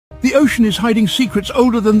The ocean is hiding secrets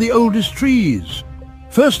older than the oldest trees.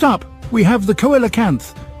 First up, we have the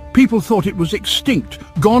coelacanth. People thought it was extinct,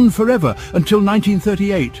 gone forever, until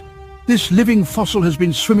 1938. This living fossil has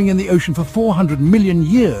been swimming in the ocean for 400 million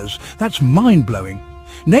years. That's mind-blowing.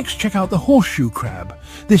 Next, check out the horseshoe crab.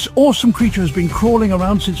 This awesome creature has been crawling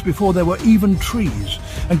around since before there were even trees.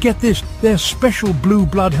 And get this, their special blue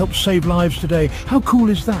blood helps save lives today. How cool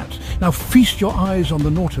is that? Now feast your eyes on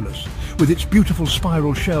the Nautilus. With its beautiful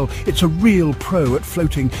spiral shell, it's a real pro at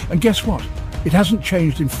floating. And guess what? It hasn't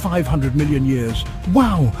changed in 500 million years.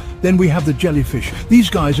 Wow! Then we have the jellyfish.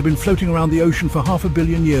 These guys have been floating around the ocean for 500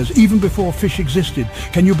 million years, even before fish existed.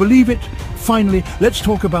 Can you believe it? Finally, let's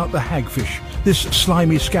talk about the hagfish. This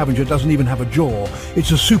slimy scavenger doesn't even have a jaw.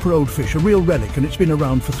 It's a super old fish, a real relic, and it's been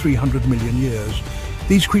around for 300 million years.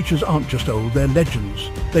 These creatures aren't just old, they're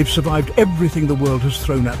legends. They've survived everything the world has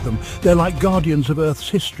thrown at them. They're like guardians of Earth's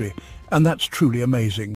history, and that's truly amazing.